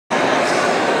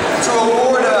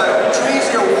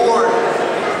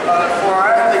for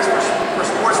our athletes for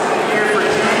Sportsman of the Year for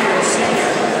junior and senior.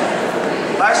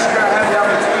 Last year I had the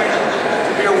opportunity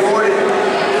to be awarded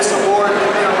this award. It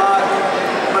meant a lot,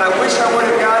 but I wish I would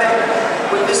have got it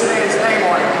with this man's name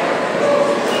on it.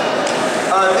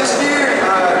 This year,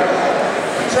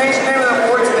 we changed the name of the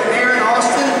award to the Aaron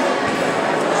Austin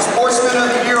Sportsman of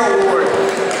the Year Award.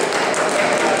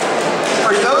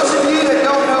 For those of you that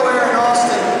don't know Aaron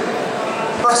Austin,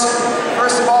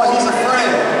 first of all, he's a friend.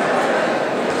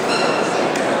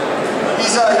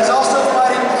 He's also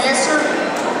fighting cancer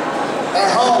at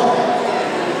home,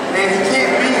 and he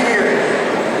can't be here.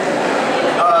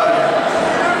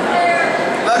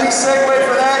 Let me segue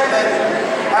for that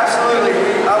absolutely